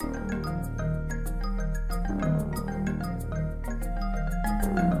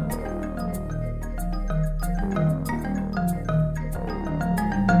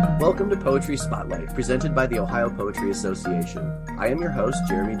Welcome to Poetry Spotlight, presented by the Ohio Poetry Association. I am your host,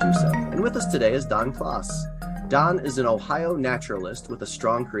 Jeremy Jusef, and with us today is Don Kloss. Don is an Ohio naturalist with a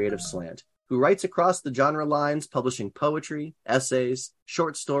strong creative slant, who writes across the genre lines, publishing poetry, essays,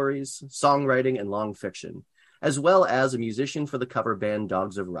 short stories, songwriting, and long fiction, as well as a musician for the cover band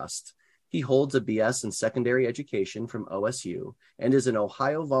Dogs of Rust. He holds a BS in secondary education from OSU and is an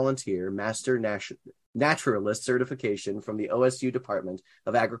Ohio Volunteer Master Naturalist certification from the OSU Department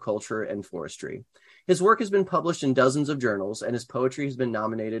of Agriculture and Forestry. His work has been published in dozens of journals, and his poetry has been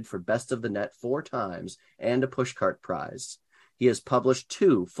nominated for Best of the Net 4 times and a Pushcart Prize. He has published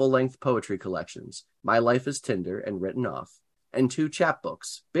 2 full-length poetry collections, My Life is Tinder and Written Off, and 2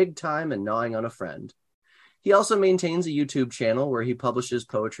 chapbooks, Big Time and Gnawing on a Friend. He also maintains a YouTube channel where he publishes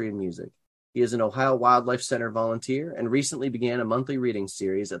poetry and music. He is an Ohio Wildlife Center volunteer and recently began a monthly reading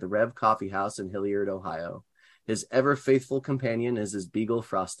series at the Rev Coffee House in Hilliard, Ohio. His ever-faithful companion is his beagle,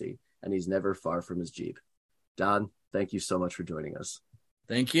 Frosty, and he's never far from his Jeep. Don, thank you so much for joining us.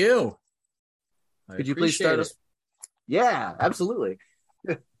 Thank you. Could you please start us? Yeah, absolutely.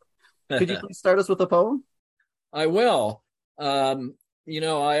 Could you please start us with a poem? I will. I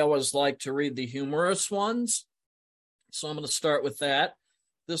always like to read the humorous ones, so I'm going to start with that.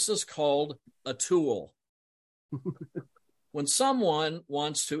 This is called A Tool. When someone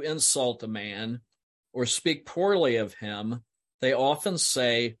wants to insult a man or speak poorly of him, they often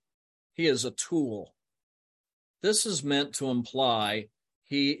say he is a tool. This is meant to imply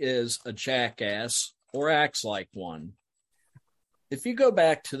he is a jackass or acts like one. If you go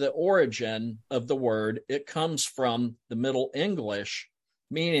back to the origin of the word, it comes from the Middle English,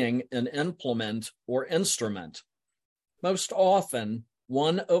 meaning an implement or instrument. Most often,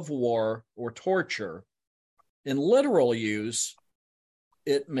 one of war or torture. In literal use,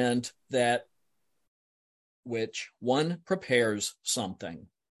 it meant that which one prepares something.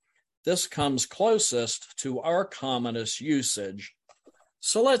 This comes closest to our commonest usage.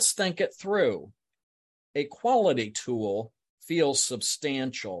 So let's think it through. A quality tool feels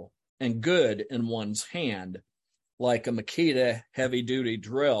substantial and good in one's hand, like a Makita heavy-duty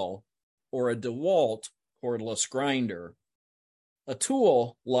drill or a DeWalt cordless grinder. A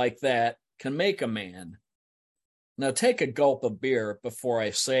tool like that can make a man. Now take a gulp of beer before I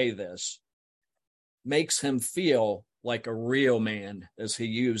say this. Makes him feel like a real man as he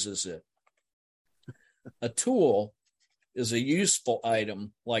uses it. A tool is a useful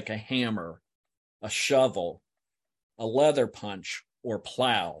item like a hammer, a shovel, a leather punch, or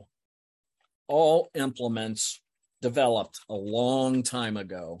plow. All implements developed a long time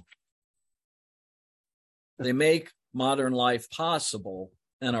ago. They make modern life possible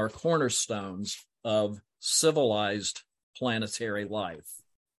and are cornerstones of civilized planetary life.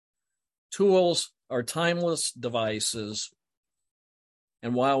 Tools are timeless devices,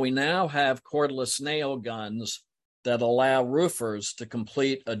 and while we now have cordless nail guns that allow roofers to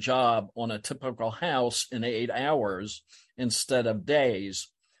complete a job on a typical house in 8 hours instead of days,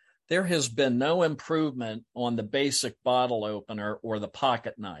 there has been no improvement on the basic bottle opener or the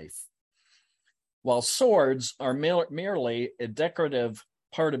pocket knife. While swords are merely a decorative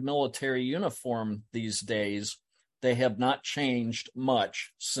part of military uniform these days, they have not changed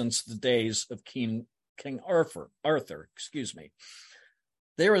much since the days of King Arthur.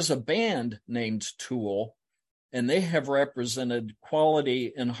 There is a band named Tool, and they have represented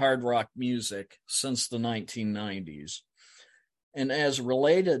quality in hard rock music since the 1990s. And as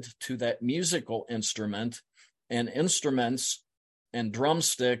related to that musical instrument and instruments and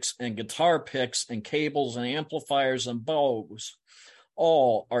drumsticks and guitar picks and cables and amplifiers and bows,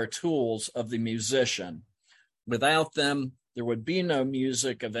 all are tools of the musician. Without them, there would be no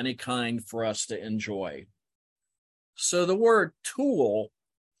music of any kind for us to enjoy. So the word tool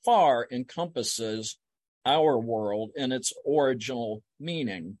far encompasses our world in its original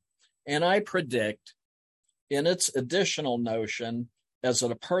meaning, and I predict in its additional notion as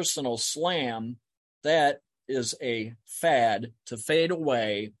a personal slam, that is a fad to fade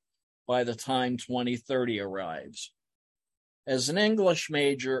away by the time 2030 arrives. As an English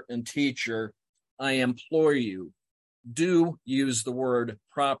major and teacher, I implore you, do use the word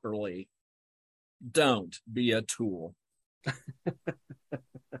properly. Don't be a tool.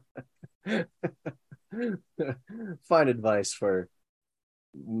 Fine advice for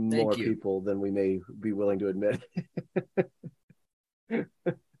more people than we may be willing to admit.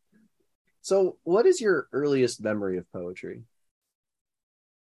 So, what is your earliest memory of poetry?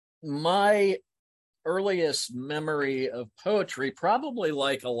 My earliest memory of poetry, probably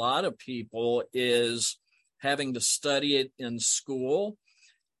like a lot of people, is having to study it in school.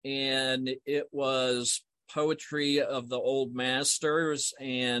 And it was poetry of the old masters,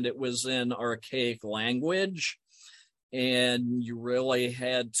 and it was in archaic language. And you really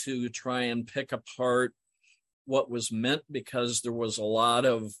had to try and pick apart what was meant, because there was a lot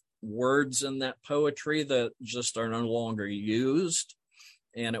of words in that poetry that just are no longer used.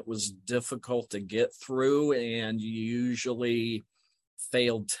 And it was difficult to get through, and you usually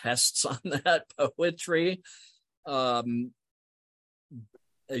failed tests on that poetry. As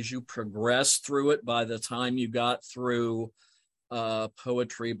you progress through it, by the time you got through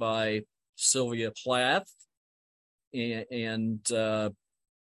poetry by Sylvia Plath and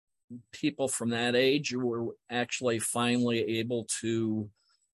people from that age, you were actually finally able to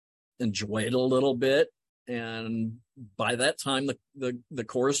enjoy it a little bit. And by that time, the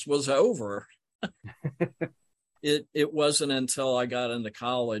course was over. It wasn't until I got into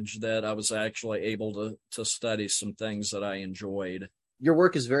college that I was actually able to study some things that I enjoyed. Your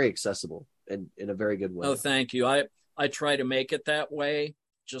work is very accessible in a very good way. Oh, thank you. I try to make it that way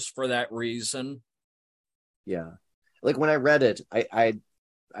just for that reason. Yeah. Like when I read it,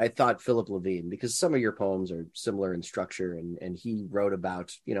 I thought Philip Levine, because some of your poems are similar in structure, and he wrote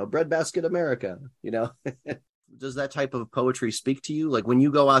about, breadbasket America, Does that type of poetry speak to you? Like when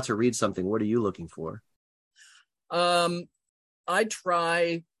you go out to read something, what are you looking for? I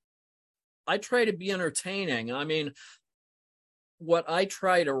try to be entertaining. I mean, what I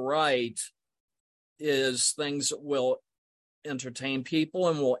try to write is things that will entertain people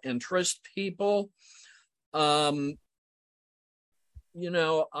and will interest people. I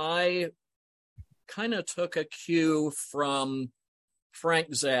kind of took a cue from Frank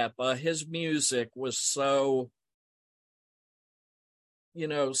Zappa. His music was so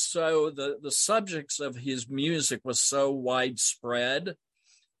the subjects of his music was so widespread.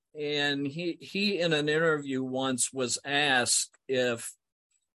 And he in an interview once was asked if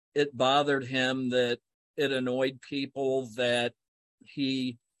it bothered him that it annoyed people that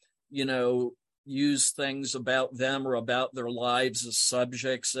he, used things about them or about their lives as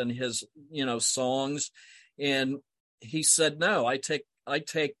subjects in his, songs. And he said, no, I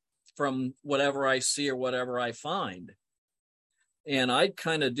take from whatever I see or whatever I find. And I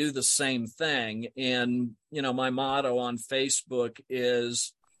kind of do the same thing. And, my motto on Facebook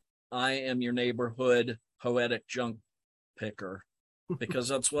is, I am your neighborhood poetic junk picker, because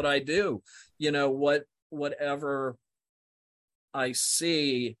that's what I do. Whatever I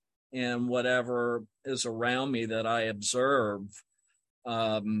see and whatever is around me that I observe,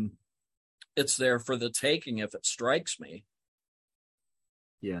 it's there for the taking if it strikes me.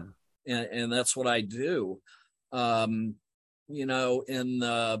 Yeah. And that's what I do. In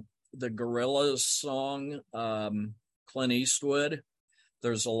the Gorillaz song, Clint Eastwood,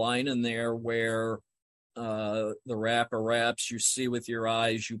 there's a line in there where the rapper raps, "You see with your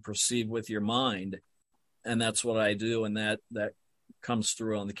eyes, you perceive with your mind." And that's what I do. And that comes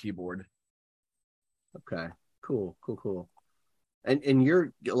through on the keyboard. Okay, cool. And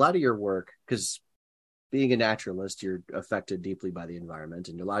a lot of your work, because being a naturalist, you're affected deeply by the environment,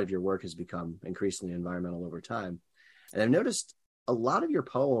 and a lot of your work has become increasingly environmental over time. And I've noticed a lot of your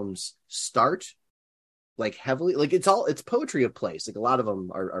poems start like heavily, like it's poetry of place. Like a lot of them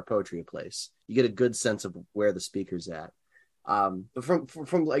are poetry of place. You get a good sense of where the speaker's at. But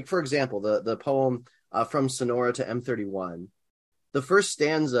from like, for example, the poem From Sonora to M31, the first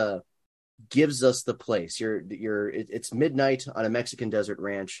stanza gives us the place. It's midnight on a Mexican desert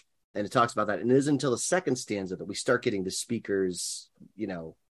ranch, and it talks about that. And it isn't until the second stanza that we start getting the speaker's,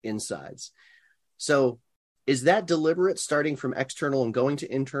 insides. So is that deliberate, starting from external and going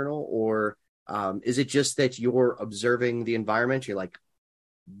to internal, or is it just that you're observing the environment? You're like,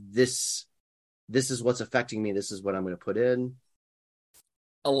 this is what's affecting me. This is what I'm going to put in.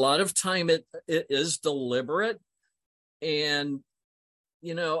 A lot of time it is deliberate. And,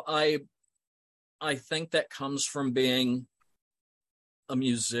 I think that comes from being a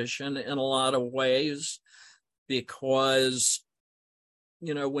musician in a lot of ways, because,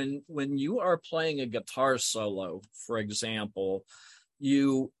 when you are playing a guitar solo, for example,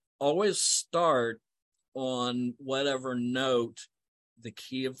 you always start on whatever note the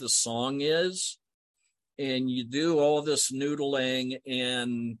key of the song is, and you do all this noodling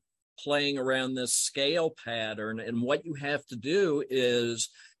and playing around this scale pattern. And what you have to do is,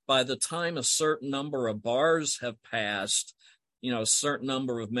 by the time a certain number of bars have passed, a certain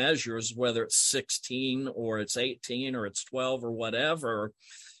number of measures, whether it's 16 or it's 18 or it's 12 or whatever,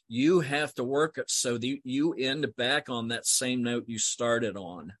 you have to work it so that you end back on that same note you started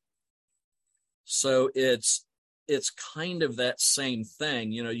on. So it's kind of that same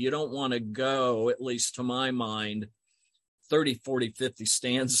thing. You don't want to go, at least to my mind, 30, 40, 50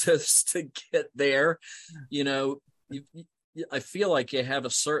 stanzas to get there. You know, I feel like you have a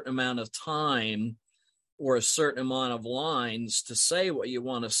certain amount of time or a certain amount of lines to say what you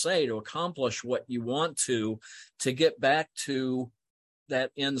want to say, to accomplish what you want to get back to that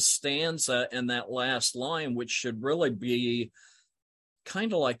end stanza and that last line, which should really be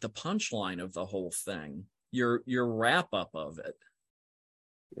kind of like the punchline of the whole thing, your wrap up of it.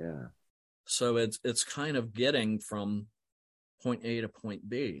 Yeah. So it's kind of getting from point A to point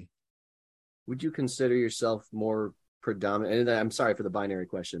B. Would you consider yourself more predominant? And I'm sorry for the binary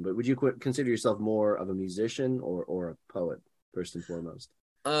question, but would you consider yourself more of a musician or a poet first and foremost?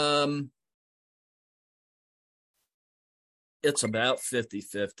 It's about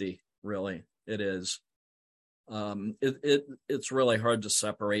 50-50, really. It is. It's really hard to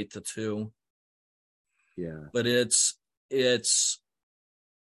separate the two. Yeah. But it's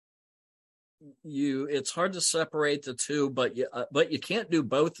hard to separate the two, but you can't do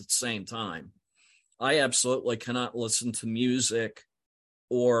both at the same time. I absolutely cannot listen to music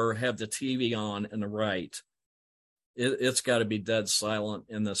or have the TV on and write. It's got to be dead silent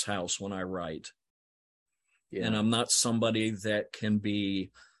in this house when I write. Yeah. And I'm not somebody that can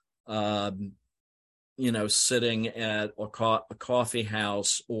be, sitting at a coffee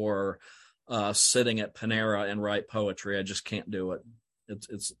house or sitting at Panera and write poetry. I just can't do it.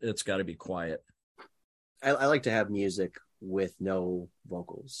 It's got to be quiet. I like to have music with no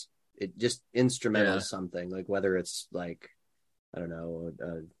vocals. It just instrumental something, like whether it's like, I don't know,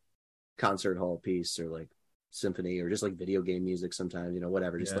 a concert hall piece or like symphony or just like video game music sometimes,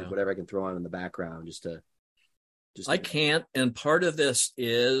 whatever, just like whatever I can throw on in the background I can't. And part of this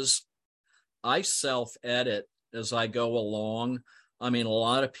is I self-edit as I go along. I mean, a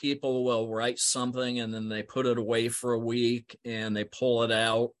lot of people will write something and then they put it away for a week and they pull it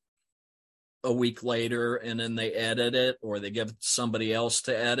out a week later and then they edit it or they give it to somebody else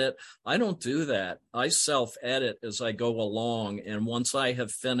to edit. I don't do that. I self-edit as I go along. And once I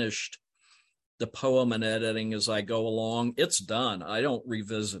have finished the poem and editing as I go along, it's done. I don't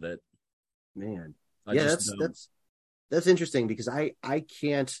revisit it. Man. That's interesting because I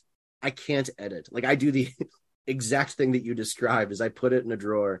can't edit. Like I do the exact thing that you described is I put it in a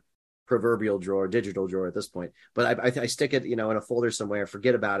drawer, proverbial drawer, digital drawer at this point, but I stick it, in a folder somewhere,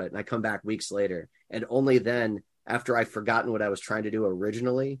 forget about it. And I come back weeks later. And only then after I've forgotten what I was trying to do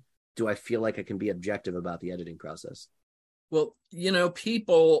originally, do I feel like I can be objective about the editing process. Well,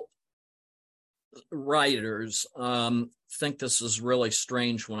 people, writers, think this is really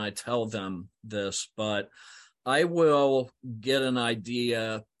strange when I tell them this, but I will get an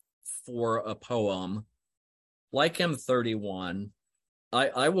idea for a poem like M31.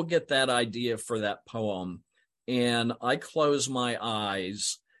 I will get that idea for that poem and I close my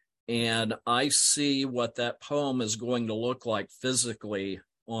eyes and I see what that poem is going to look like physically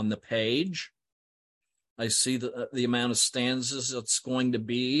on the page. I see the amount of stanzas it's going to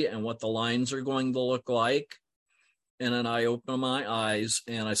be and what the lines are going to look like. And then I open my eyes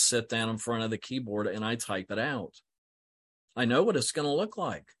and I sit down in front of the keyboard and I type it out. I know what it's going to look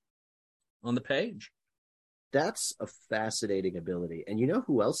like on the page. That's a fascinating ability. And you know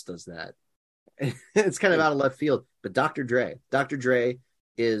who else does that? It's kind of out of left field, but Dr. Dre. Dr. Dre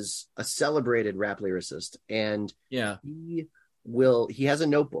is a celebrated rap lyricist. And he has a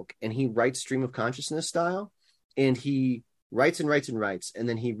notebook and he writes stream of consciousness style. And he writes and writes and writes. And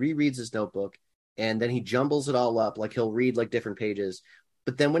then he rereads his notebook. And then he jumbles it all up. Like he'll read like different pages.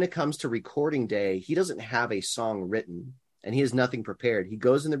 But then when it comes to recording day, he doesn't have a song written and he has nothing prepared. He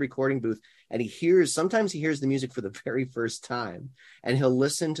goes in the recording booth and sometimes he hears the music for the very first time and he'll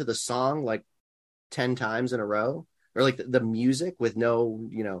listen to the song like 10 times in a row or like the music with no,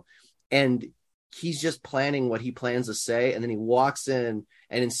 and he's just planning what he plans to say. And then he walks in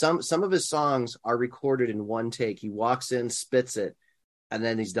and in some of his songs are recorded in one take. He walks in, spits it, and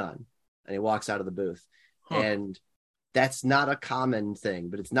then he's done. And he walks out of the booth. And that's not a common thing,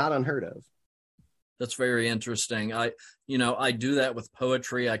 but it's not unheard of. That's very interesting. I do that with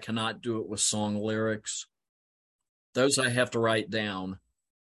poetry. I cannot do it with song lyrics. Those I have to write down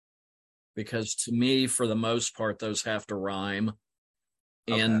because to me, for the most part, those have to rhyme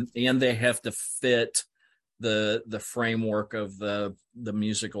and they have to fit the framework of the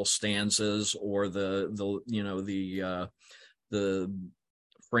musical stanzas or the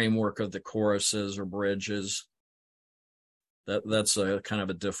framework of the choruses or bridges. That's a kind of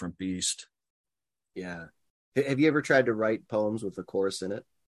a different beast. Yeah. Have you ever tried to write poems with a chorus in it?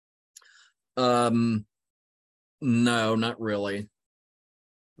 No, not really.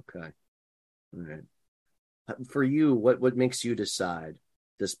 Okay. All right. For you, what makes you decide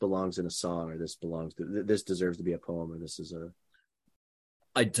this belongs in a song, or this deserves to be a poem, or this is a...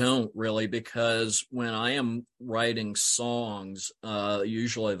 I don't really, because when I am writing songs,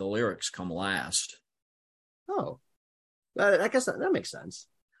 usually the lyrics come last. Oh, I guess that makes sense.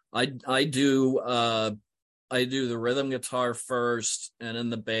 I do the rhythm guitar first, and then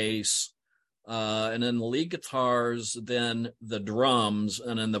the bass, and then the lead guitars, then the drums,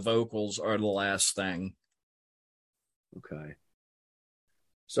 and then the vocals are the last thing. Okay.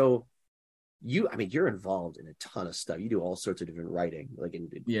 So you're involved in a ton of stuff. You do all sorts of different writing, like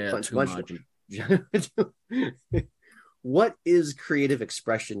too much. What is creative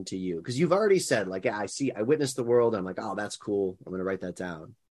expression to you? Because you've already said, like, I witnessed the world, and I'm like, oh, that's cool, I'm going to write that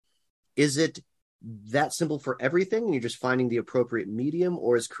down. Is it that simple for everything, and you're just finding the appropriate medium,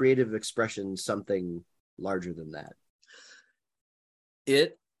 or is creative expression something larger than that?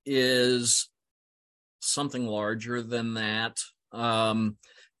 It is something larger than that.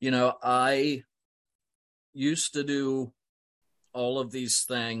 I used to do all of these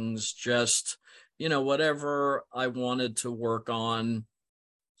things, just, whatever I wanted to work on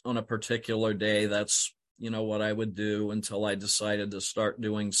a particular day, that's, what I would do until I decided to start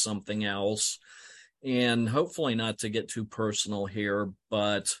doing something else. And hopefully not to get too personal here,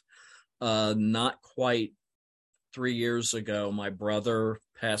 but not quite 3 years ago, my brother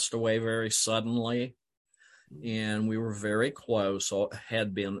passed away very suddenly. And we were very close,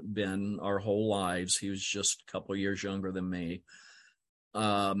 had been our whole lives. He was just a couple of years younger than me.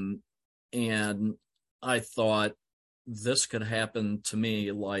 And I thought, this could happen to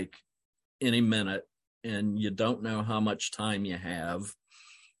me like any minute, and you don't know how much time you have.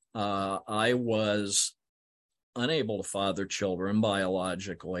 I was unable to father children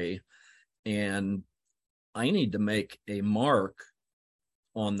biologically, and I need to make a mark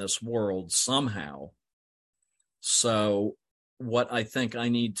on this world somehow. So what I think I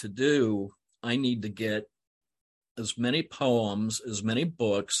need to do, I need to get as many poems, as many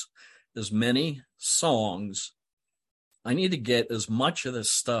books, as many songs. I need to get as much of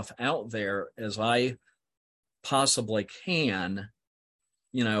this stuff out there as I possibly can,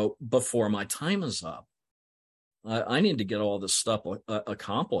 before my time is up. I need to get all this stuff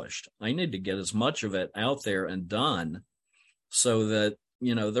accomplished. I need to get as much of it out there and done, so that,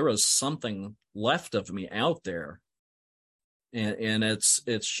 there is something left of me out there. And it's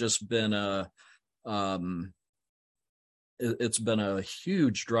just been it's been a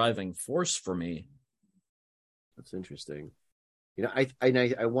huge driving force for me. That's interesting.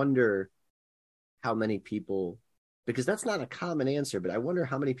 I wonder how many people, because that's not a common answer, but I wonder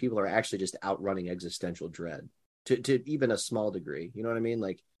how many people are actually just outrunning existential dread to even a small degree. You know what I mean?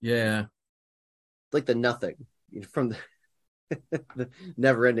 Like, yeah, like the nothing from the the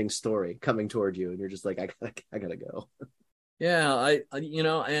never-ending story coming toward you, and you're just like, I gotta go. Yeah, I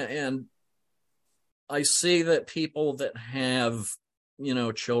and I see that people that have,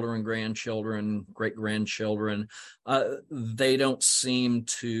 children, grandchildren, great-grandchildren, they don't seem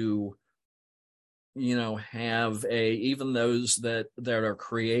to, have even those that are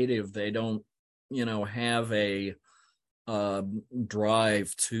creative, they don't, have a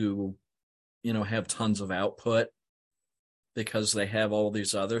drive to, have tons of output, because they have all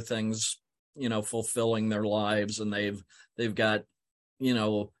these other things, fulfilling their lives, and they've got,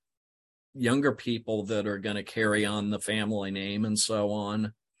 younger people that are going to carry on the family name and so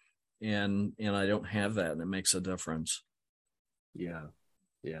on. And I don't have that, and it makes a difference. Yeah.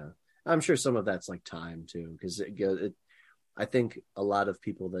 I'm sure some of that's like time too, because I think a lot of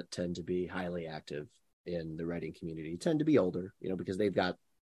people that tend to be highly active in the writing community tend to be older, because they've got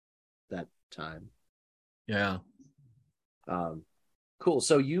that time. Yeah. Cool.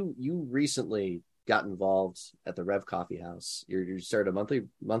 So you recently got involved at the Rev Coffee House. You started a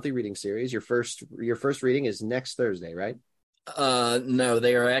monthly reading series. Your first reading is next Thursday, right? No,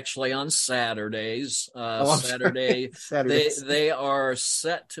 they are actually on Saturdays. Saturday. They are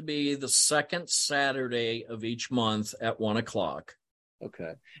set to be the second Saturday of each month at 1:00.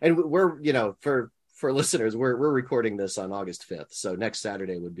 Okay. And we're, for listeners, we're recording this on August 5th. So next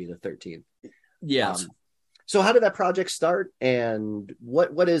Saturday would be the 13th. Yes. So how did that project start, and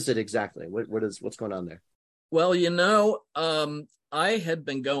what is it exactly? What's going on there? Well, I had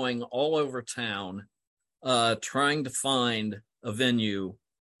been going all over town, trying to find a venue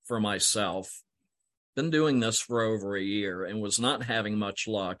for myself. Been doing this for over a year and was not having much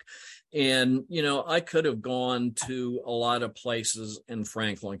luck. And, I could have gone to a lot of places in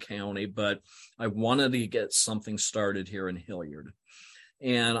Franklin County, but I wanted to get something started here in Hilliard.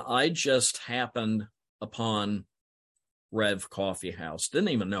 And I just happened upon Rev Coffee House. Didn't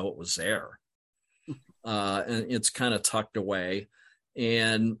even know it was there. And it's kind of tucked away.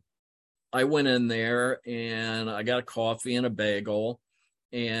 And I went in there and I got a coffee and a bagel,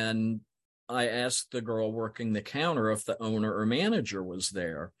 and I asked the girl working the counter if the owner or manager was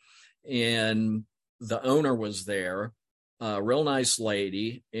there. And the owner was there, a real nice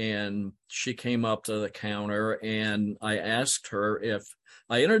lady, and she came up to the counter, and I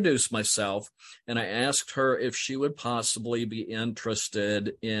introduced myself, and I asked her if she would possibly be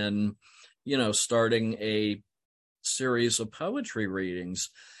interested in, starting a series of poetry readings.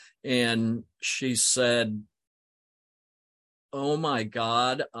 And she said, "Oh my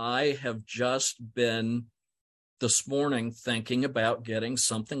God, I have just been this morning thinking about getting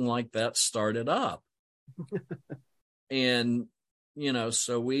something like that started up." And,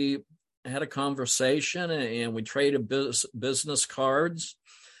 so we had a conversation and we traded business cards.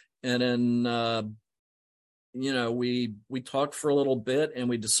 And then, we talked for a little bit and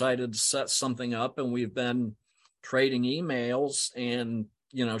we decided to set something up, and we've been trading emails. And,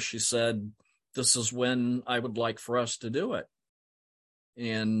 she said, "This is when I would like for us to do it."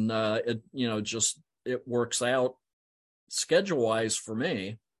 And it works out schedule wise for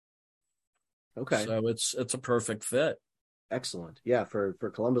me. Okay. So it's a perfect fit. Excellent. Yeah, for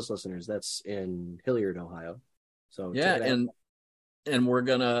Columbus listeners, that's in Hilliard, Ohio. So yeah, and we're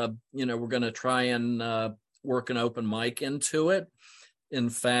gonna try and work an open mic into it. In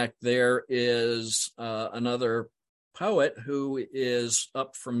fact, there is another poet who is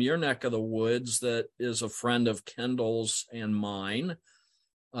up from your neck of the woods that is a friend of Kendall's and mine,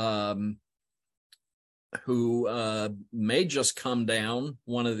 who may just come down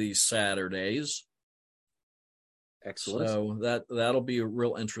one of these Saturdays. Excellent. So that'll be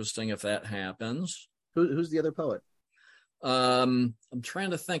real interesting if that happens. Who's the other poet? I'm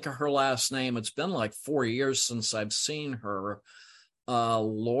trying to think of her last name. It's been like 4 years since I've seen her.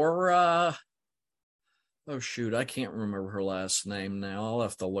 Laura. Oh shoot, I can't remember her last name now. I'll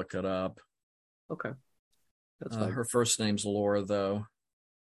have to look it up. Okay, that's fine. Her first name's Laura, though.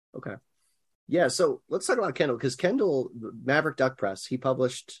 Okay. Yeah, so let's talk about Kendall, because Kendall, Maverick Duck Press, he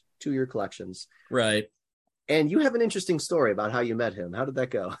published 2-year collections. Right. And you have an interesting story about how you met him. How did that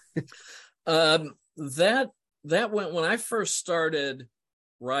go? That went when I first started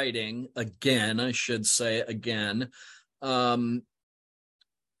writing again, I should say again.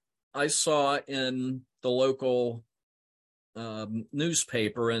 I saw in the local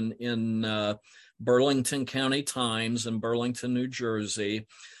newspaper in Burlington County Times in Burlington, New Jersey,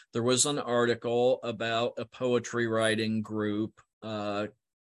 there was an article about a poetry writing group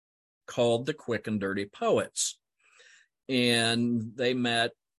called the Quick and Dirty Poets. And they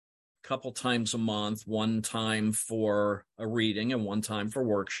met a couple times a month, one time for a reading and one time for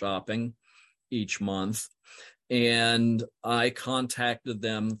workshopping each month. And I contacted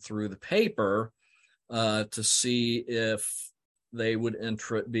them through the paper to see if they would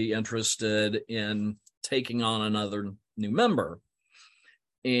be interested in taking on another new member.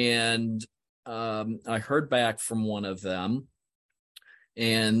 And I heard back from one of them,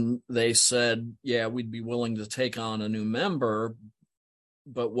 and they said, "Yeah, we'd be willing to take on a new member,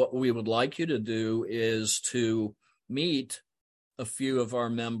 but what we would like you to do is to meet a few of our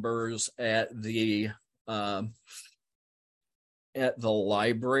members at the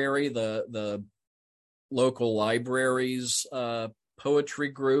library, the local library's poetry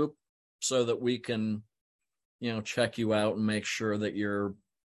group, so that we can, check you out and make sure that you're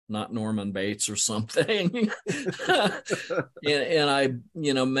not Norman Bates or something." and I,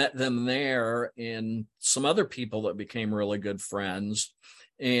 met them there, and some other people that became really good friends.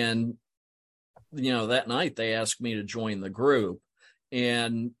 And, that night they asked me to join the group.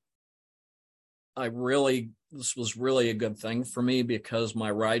 And this was really a good thing for me, because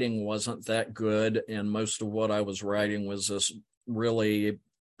my writing wasn't that good. And most of what I was writing was this really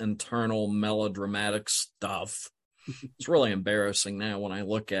internal melodramatic stuff. It's really embarrassing now when I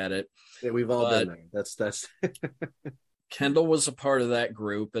look at it. Yeah, we've all been there. That's Kendall was a part of that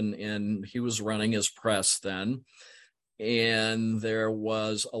group, and he was running his press then. And there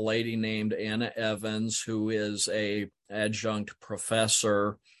was a lady named Anna Evans, who is a adjunct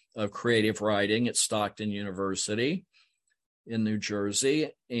professor of creative writing at Stockton University in New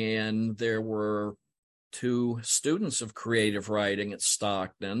Jersey. And there were 2 students of creative writing at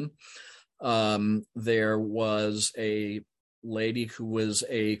Stockton. There was a lady who was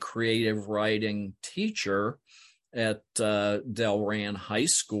a creative writing teacher at Delran High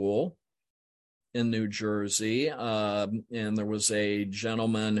School in New Jersey. And there was a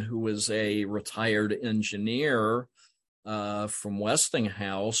gentleman who was a retired engineer from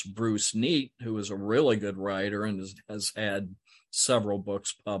Westinghouse, Bruce Neat, who is a really good writer and has had several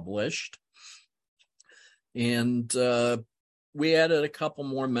books published. And we added a couple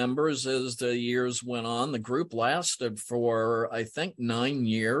more members as the years went on. The group lasted for, I think, 9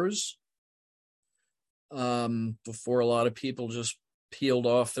 years before a lot of people just peeled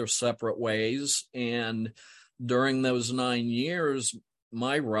off their separate ways. And during those 9 years,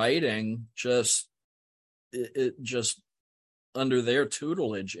 my writing just under their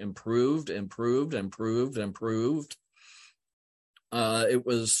tutelage improved. It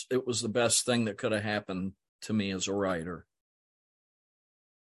was the best thing that could have happened to me as a writer.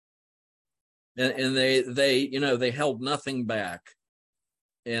 And they held nothing back.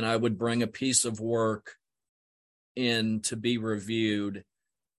 And I would bring a piece of work in to be reviewed,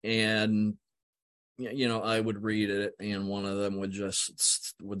 and I would read it, and one of them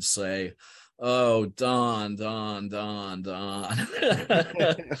would say, "Oh, Don."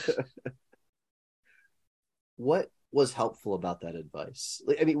 What was helpful about that advice?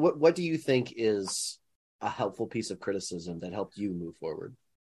 I mean, what do you think is a helpful piece of criticism that helped you move forward?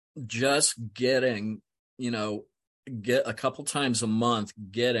 Just getting, get a couple times a month,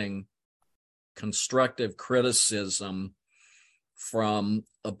 getting constructive criticism from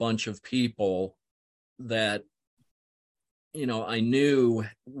a bunch of people that, I knew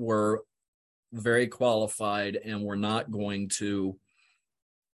were very qualified and were not going to,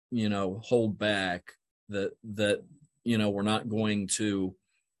 hold back, that we're not going to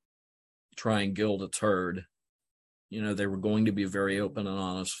try and gild a turd. They were going to be very open and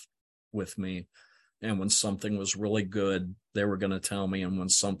honest with me. And when something was really good, they were going to tell me. And when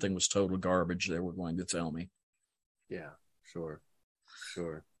something was total garbage, they were going to tell me. Yeah, sure.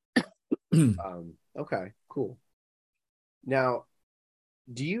 Okay, cool. Now,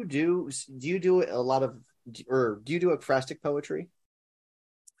 do you do a lot of, or do you do ekphrastic poetry?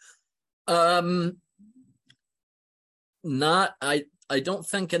 Not, I don't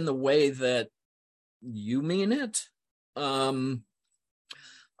think in the way that you mean it. I've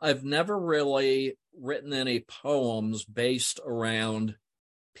never really written any poems based around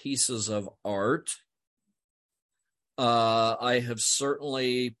pieces of art. I have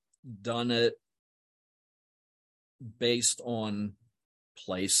certainly done it based on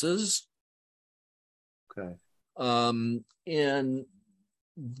places. Okay. In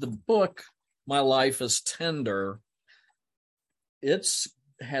the book, My Life is Tender, it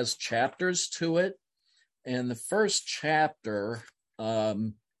has chapters to it. And the first chapter,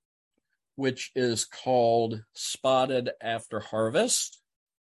 which is called Spotted After Harvest,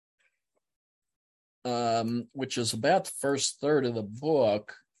 which is about the first third of the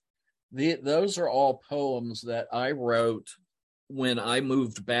book. Those are all poems that I wrote when I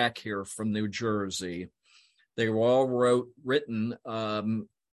moved back here from New Jersey. They were all written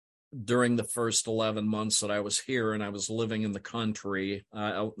during the first 11 months that I was here, and I was living in the country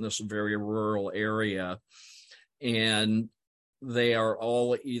out in this very rural area. And they are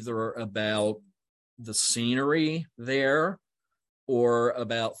all either about the scenery there or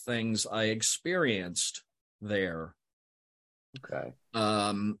about things I experienced there. Okay.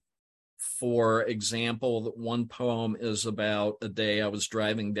 For example, one poem is about a day I was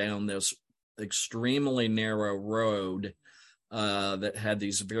driving down this extremely narrow road that had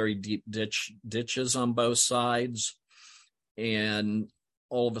these very deep ditches on both sides. And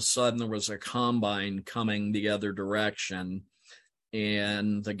all of a sudden there was a combine coming the other direction,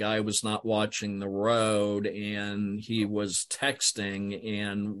 and the guy was not watching the road, and he was texting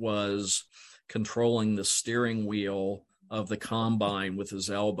and was controlling the steering wheel of the combine with his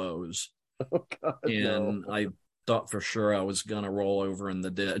elbows. Oh, God, and no. I thought for sure I was going to roll over in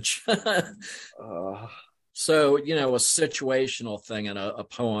the ditch. So, a situational thing in a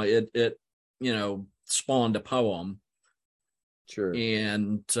poem, it spawned a poem. Sure.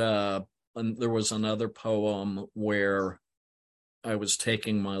 And there was another poem where I was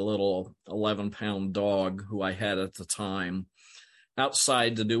taking my little 11-pound dog, who I had at the time,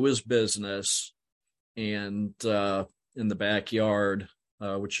 outside to do his business, and in the backyard,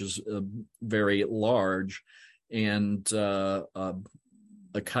 which is very large, and a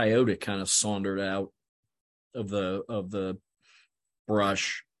coyote kind of sauntered out of the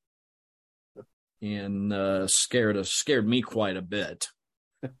brush and scared me quite a bit,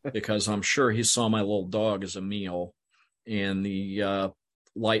 because I'm sure he saw my little dog as a meal, and the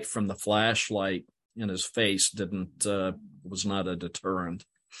light from the flashlight in his face was not a deterrent.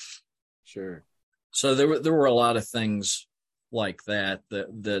 Sure. So there were a lot of things like that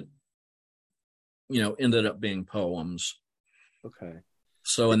ended up being poems. Okay.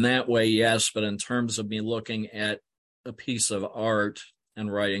 So in that way, yes, but in terms of me looking at a piece of art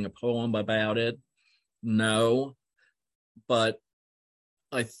and writing a poem about it, no. But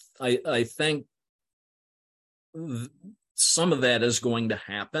I think some of that is going to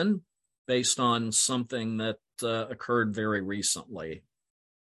happen based on something that occurred very recently.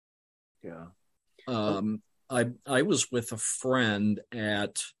 Yeah. I was with a friend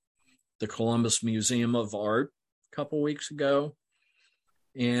at the Columbus Museum of Art a couple weeks ago,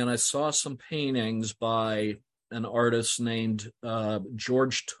 and I saw some paintings by an artist named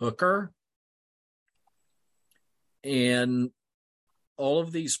George Tooker. And all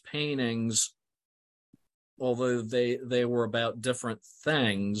of these paintings, although they were about different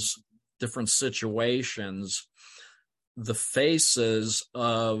things, different situations, the faces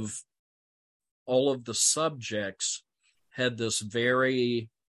of all of the subjects had this very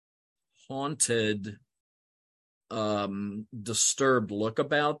haunted, disturbed look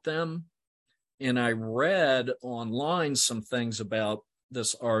about them. And I read online some things about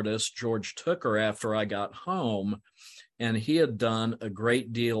this artist, George Tooker, after I got home, and he had done a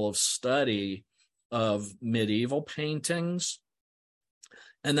great deal of study of medieval paintings.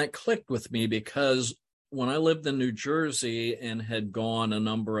 And that clicked with me because when I lived in New Jersey and had gone a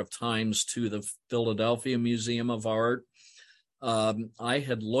number of times to the Philadelphia Museum of Art, I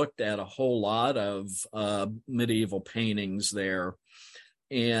had looked at a whole lot of medieval paintings there.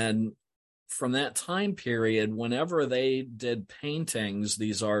 And from that time period, whenever they did paintings,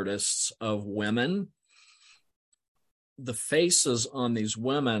 these artists, of women, the faces on these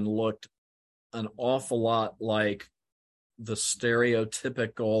women looked an awful lot like the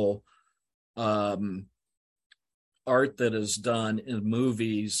stereotypical art that is done in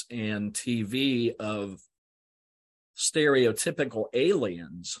movies and TV of stereotypical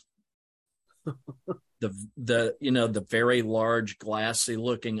aliens. The very large glassy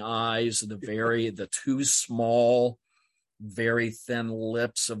looking eyes, the too small, very thin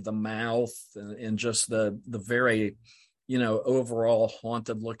lips of the mouth, and just the very, overall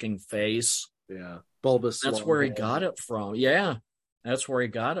haunted looking face. Yeah. Bulbous. That's where he got it from. Yeah. That's where he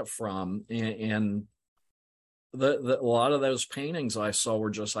got it from. And a lot of those paintings I saw were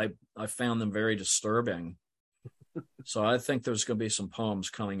just, I found them very disturbing. So I think there's going to be some poems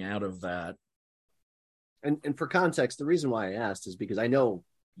coming out of that. And for context, the reason why I asked is because I know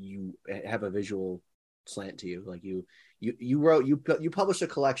you have a visual slant to you. Like you published a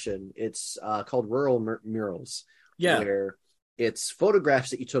collection. It's called Rural Murals. Yeah. Where it's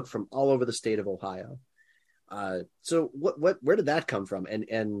photographs that you took from all over the state of Ohio. So where did that come from?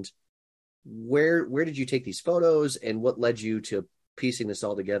 And where did you take these photos, and what led you to piecing this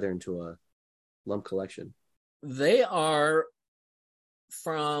all together into a lump collection? They are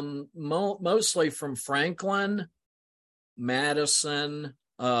from mostly from Franklin, Madison,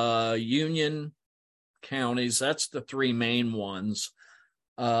 Union counties. That's the three main ones,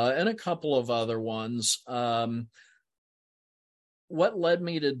 and a couple of other ones. What led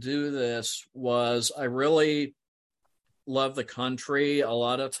me to do this was I really love the country. A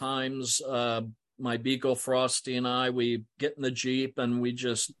lot of times, my Beagle Frosty and I, we get in the Jeep and we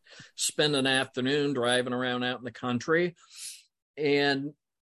just spend an afternoon driving around out in the country. And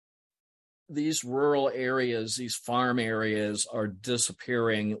these rural areas, these farm areas, are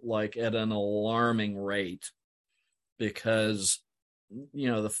disappearing like at an alarming rate because,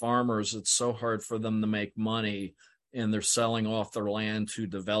 the farmers, it's so hard for them to make money, and they're selling off their land to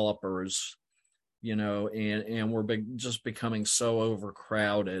developers, and we're just becoming so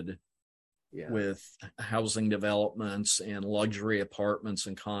overcrowded. Yeah. With housing developments and luxury apartments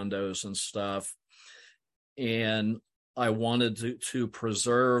and condos and stuff. And I wanted to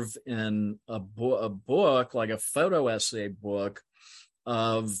preserve in a book, like a photo essay book,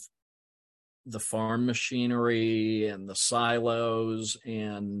 of the farm machinery and the silos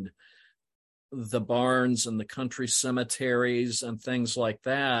and the barns and the country cemeteries and things like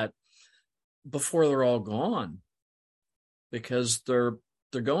that before they're all gone, because they're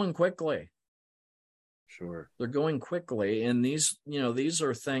going quickly. Sure. They're going quickly. And these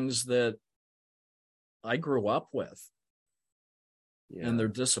are things that I grew up with. Yeah. And they're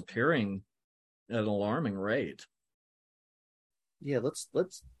disappearing at an alarming rate. Yeah, let's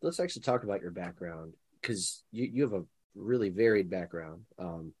actually talk about your background, because you have a really varied background.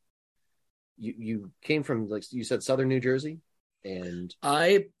 You came from, like you said, Southern New Jersey, and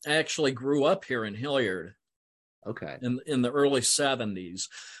I actually grew up here in Hilliard. Okay. In the early 70s.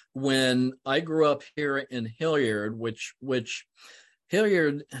 When I grew up here in Hilliard, which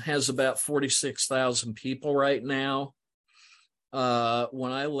Hilliard has about 46,000 people right now.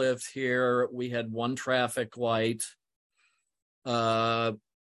 When I lived here, we had one traffic light, a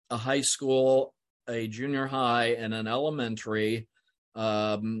high school, a junior high, and an elementary.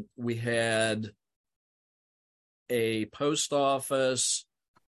 We had a post office,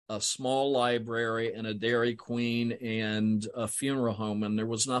 a small library and a Dairy Queen and a funeral home, and there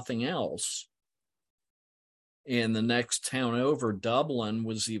was nothing else. And the next town over, Dublin,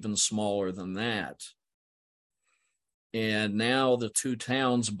 was even smaller than that. And now the two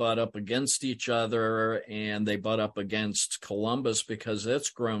towns butt up against each other, and they butt up against Columbus because it's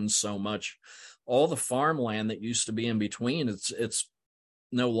grown so much. All the farmland that used to be in between, it's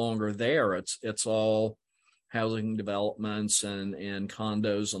no longer there. It's all housing developments and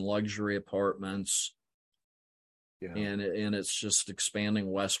condos and luxury apartments. Yeah. And it's just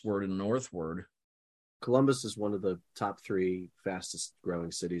expanding westward and northward. Columbus is one of the top 3 fastest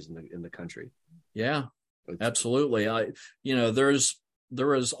growing cities in the country. Yeah. Absolutely.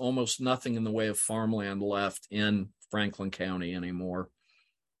 There is almost nothing in the way of farmland left in Franklin County anymore.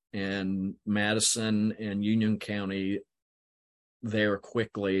 And Madison and Union County, they're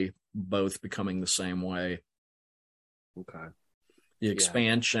quickly both becoming the same way. Okay. The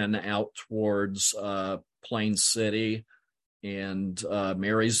expansion out towards Plain City and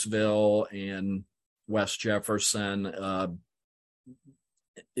Marysville and West Jefferson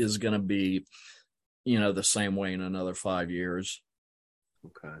is going to be the same way in another 5 years.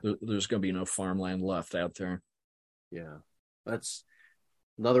 Okay. There's going to be no farmland left out there. Yeah. That's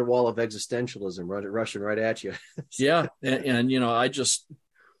another wall of existentialism rushing right at you. Yeah. And I just,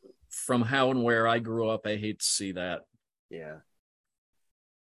 from how and where I grew up, I hate to see that. Yeah.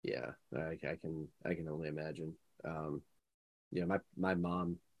 Yeah. I can only imagine. My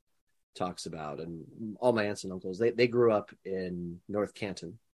mom talks about, and all my aunts and uncles, they grew up in North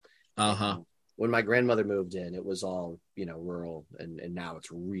Canton. Uh-huh. When my grandmother moved in, it was all, rural, and now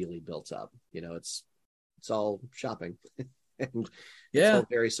it's really built up. It's all shopping and it's all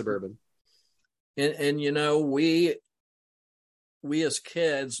very suburban. And we as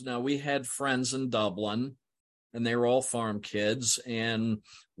kids, now we had friends in Dublin, and they were all farm kids, and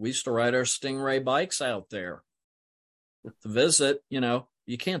we used to ride our Stingray bikes out there to visit.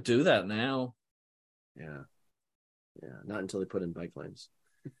 You can't do that now. Yeah. Not until they put in bike lanes.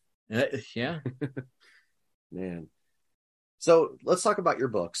 Yeah. Man. So let's talk about your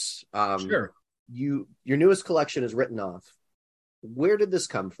books. Sure. Your newest collection is Written Off. Where did this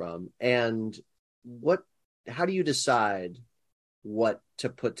come from? And how do you decide what to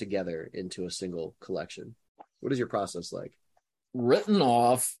put together into a single collection? What is your process like? Written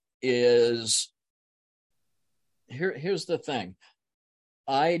Off is, here's the thing.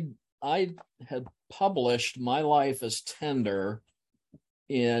 I had published My Life is Tender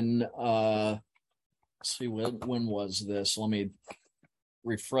in see, when was this? Let me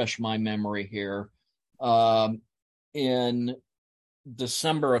refresh my memory here. In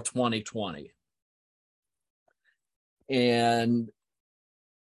December of 2020. And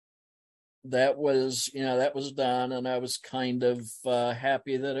that was done, and I was kind of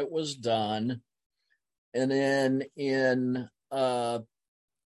happy that it was done. And then in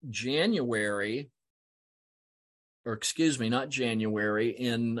January, or excuse me, not January,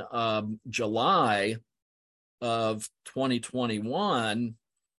 in July of 2021,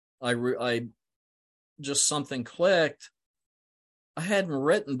 I just, something clicked. I hadn't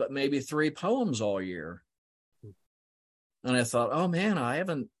written but maybe 3 poems all year. And I thought, oh man, I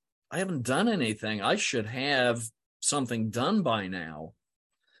haven't done anything. I should have something done by now.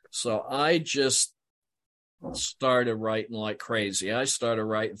 So I just started writing like crazy. I started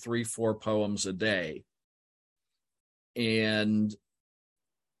writing 3-4 poems a day. And,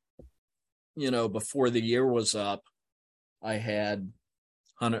 before the year was up, I had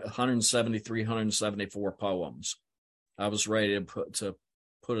 173, 174 poems. I was ready to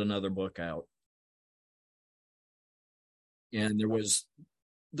put another book out. And there was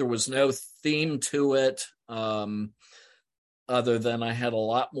no theme to it, other than I had a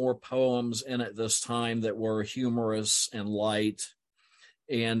lot more poems in it this time that were humorous and light.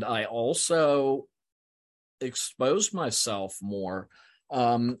 And I also exposed myself more.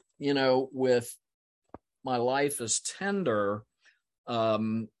 With My Life is Tender,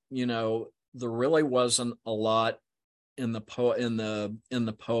 there really wasn't a lot in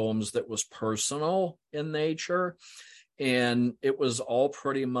the poems that was personal in nature, and it was all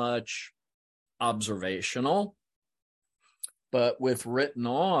pretty much observational. But with Written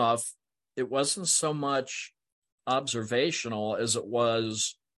Off, it wasn't so much observational as it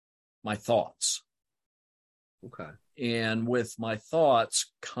was my thoughts. Okay. And with my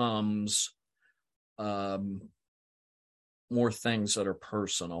thoughts comes more things that are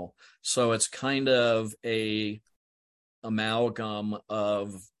personal. So it's kind of a amalgam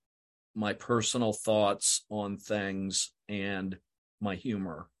of my personal thoughts on things and my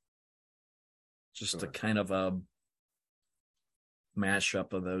humor. Just a kind of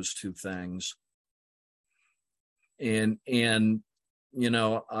mashup of those two things. And you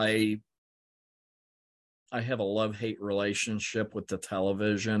know, I have a love-hate relationship with the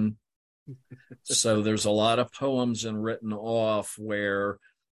television. So there's a lot of poems in Written Off where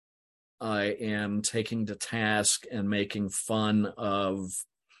I am taking to task and making fun of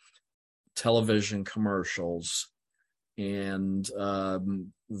television commercials and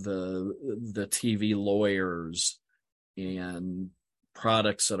the TV lawyers and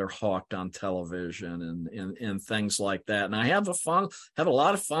products that are hawked on television and things like that. And I have a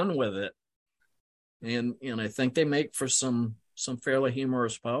lot of fun with it. And I think they make for some fairly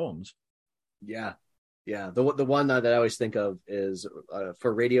humorous poems. Yeah. Yeah. The one that I always think of is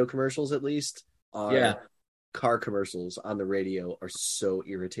for radio commercials, at least, car commercials on the radio are so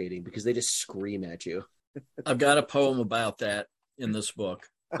irritating because they just scream at you. I've got a poem about that in this book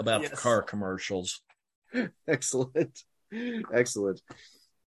about the car commercials. Excellent. You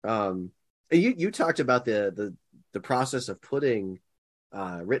talked about the process of putting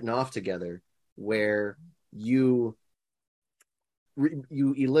Written Off together, where you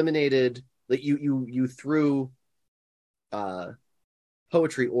eliminated, like you threw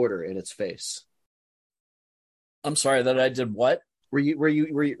poetry order in its face. I'm sorry, that I did what?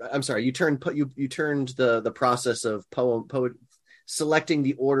 I'm sorry, you turned the process of selecting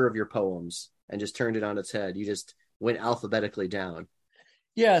the order of your poems and just turned it on its head. You just went alphabetically down.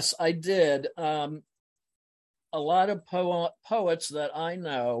 Yes, I did. A lot of poets that I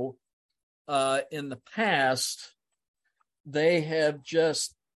know in the past, they have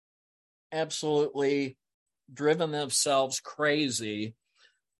just absolutely driven themselves crazy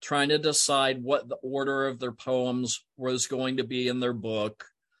trying to decide what the order of their poems was going to be in their book.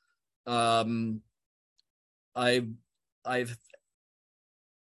 I've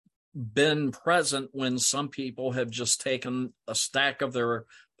been present when some people have just taken a stack of their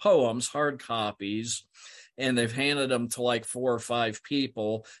poems, hard copies, and they've handed them to like 4 or 5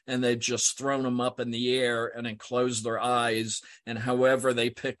 people, and they've just thrown them up in the air and then closed their eyes, and however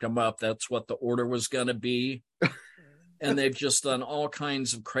they picked them up, that's what the order was going to be. And they've just done all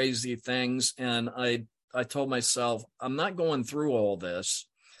kinds of crazy things. And I told myself, I'm not going through all this.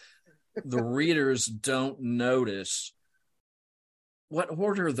 The readers don't notice what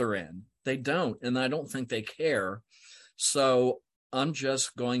order they're in. They don't, and I don't think they care. So I'm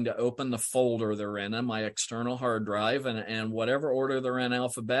just going to open the folder they're in my external hard drive, and whatever order they're in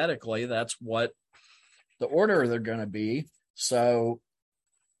alphabetically, that's what the order they're going to be. So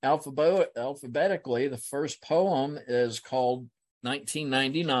alphabetically, the first poem is called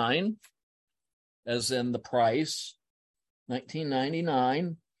 1999, as in the price,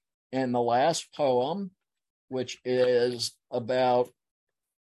 1999. And the last poem, which is about,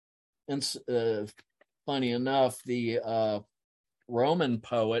 funny enough, the Roman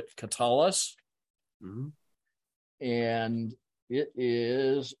poet Catullus. Mm-hmm. And it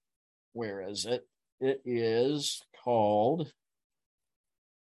is, where is it? It is called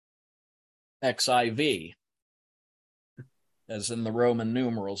XIV, as in the Roman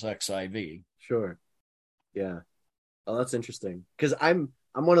numerals XIV. Sure. Yeah. Oh, that's interesting. Because I'm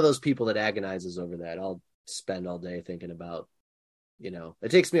one of those people that agonizes over that. I'll spend all day thinking about, it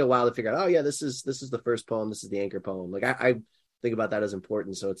takes me a while to figure out, oh yeah, this is the first poem, this is the anchor poem. Like I think about that as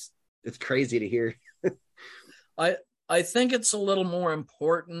important. So it's crazy to hear. I think it's a little more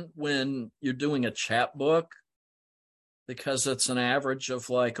important when you're doing a chapbook, because it's an average of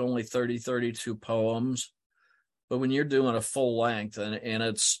like only 32 poems. But when you're doing a full length and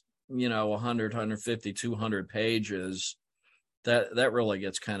it's, 100, 150, 200 pages, that really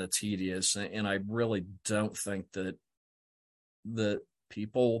gets kind of tedious. And I really don't think that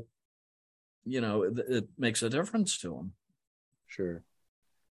people, it makes a difference to them. Sure.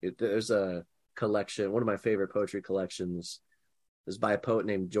 There's a collection, one of my favorite poetry collections is by a poet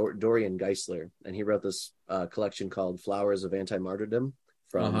named Dorian Geisler, and he wrote this collection called Flowers of Anti-Martyrdom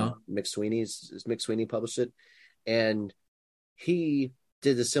from McSweeney's. McSweeney published it, and he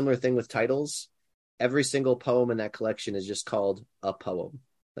did a similar thing with titles. Every single poem in that collection is just called a poem.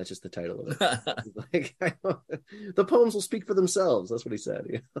 That's just the title of it. The poems will speak for themselves. That's what he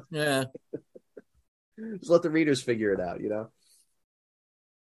said. Yeah. Just let the readers figure it out.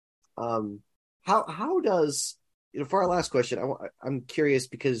 How does, for our last question, I'm curious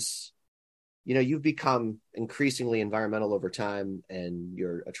because, you've become increasingly environmental over time, and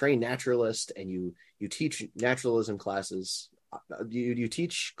you're a trained naturalist, and you teach naturalism classes. You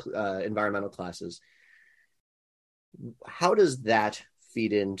teach environmental classes. How does that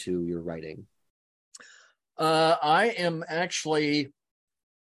feed into your writing? I am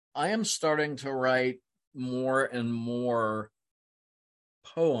starting to write more and more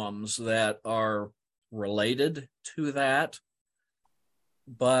poems that are related to that,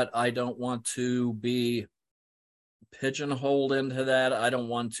 but I don't want to be pigeonholed into that. I don't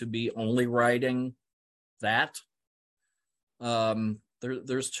want to be only writing that.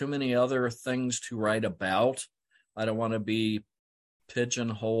 There's too many other things to write about. I don't want to be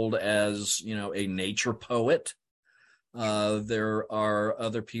pigeonholed as, a nature poet. There are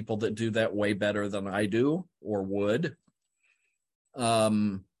other people that do that way better than I do or would.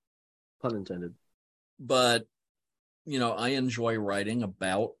 Pun intended. But, I enjoy writing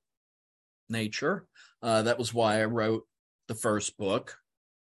about nature. That was why I wrote the first book,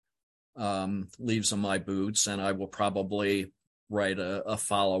 Leaves on My Boots, and I will probably write a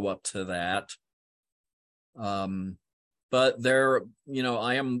follow-up to that. But there,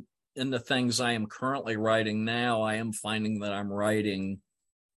 I am in the things I am currently writing now, I am finding that I'm writing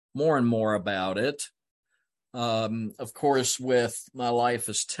more and more about it. Of course, with My Life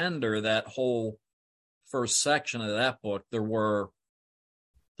is Tender, that whole first section of that book, there were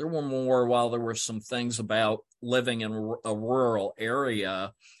more, while there were some things about living in a rural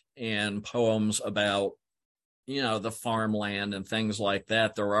area and poems about, the farmland and things like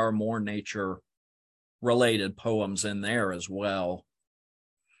that, there are more nature related poems in there as well.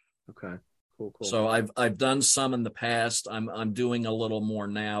 Okay, cool. So I've done some in the past. I'm doing a little more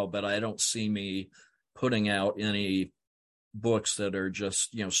now, but I don't see me putting out any books that are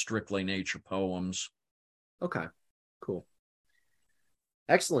just, strictly nature poems. Okay, cool.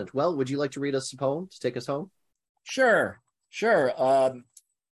 Excellent. Well, would you like to read us a poem to take us home? Sure.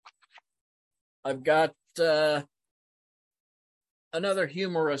 I've got another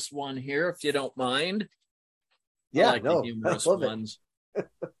humorous one here, if you don't mind. Yeah, I like the humorous ones.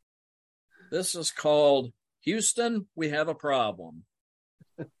 This is called Houston, We Have a Problem.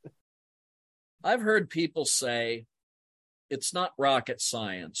 I've heard people say it's not rocket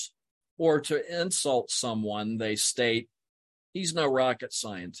science, or to insult someone, they state he's no rocket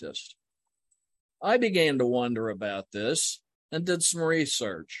scientist. I began to wonder about this and did some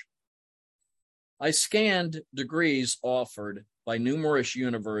research. I scanned degrees offered by numerous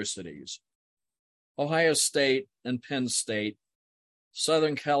universities: Ohio State and Penn State,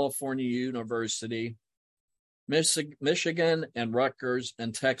 Southern California University, Michigan and Rutgers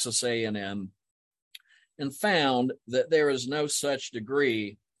and Texas A&M, and found that there is no such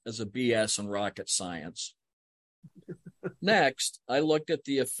degree as a BS in rocket science. Next, I looked at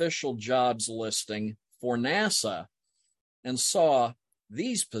the official jobs listing for NASA and saw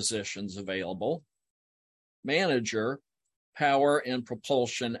these positions available: Manager, Power and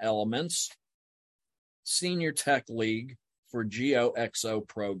Propulsion Elements, Senior Tech League for GeoXO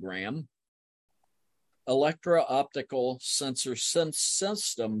Program, Electro-Optical Sensor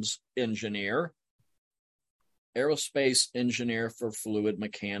Systems Engineer, Aerospace Engineer for Fluid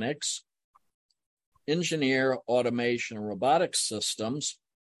Mechanics, Engineer Automation and Robotics Systems,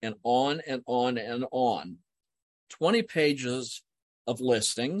 and on and on and on. 20 pages of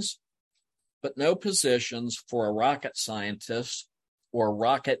listings, but no positions for a rocket scientist or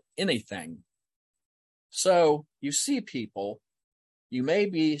rocket anything. So you see, people, you may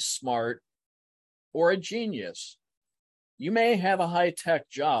be smart or a genius. You may have a high-tech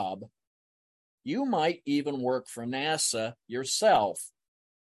job. You might even work for NASA yourself,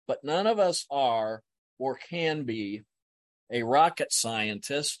 but none of us are or can be a rocket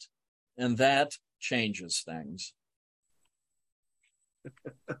scientist, and that changes things.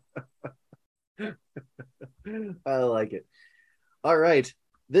 I like it. All right.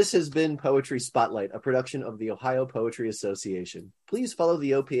 This has been Poetry Spotlight, a production of the Ohio Poetry Association. Please follow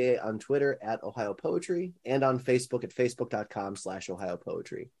the OPA on Twitter at Ohio Poetry and on Facebook at facebook.com/Ohio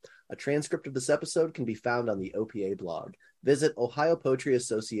Poetry. A transcript of this episode can be found on the OPA blog. Visit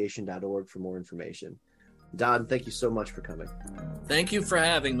ohiopoetryassociation.org for more information. Don, thank you so much for coming. Thank you for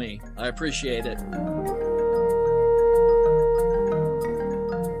having me. I appreciate it.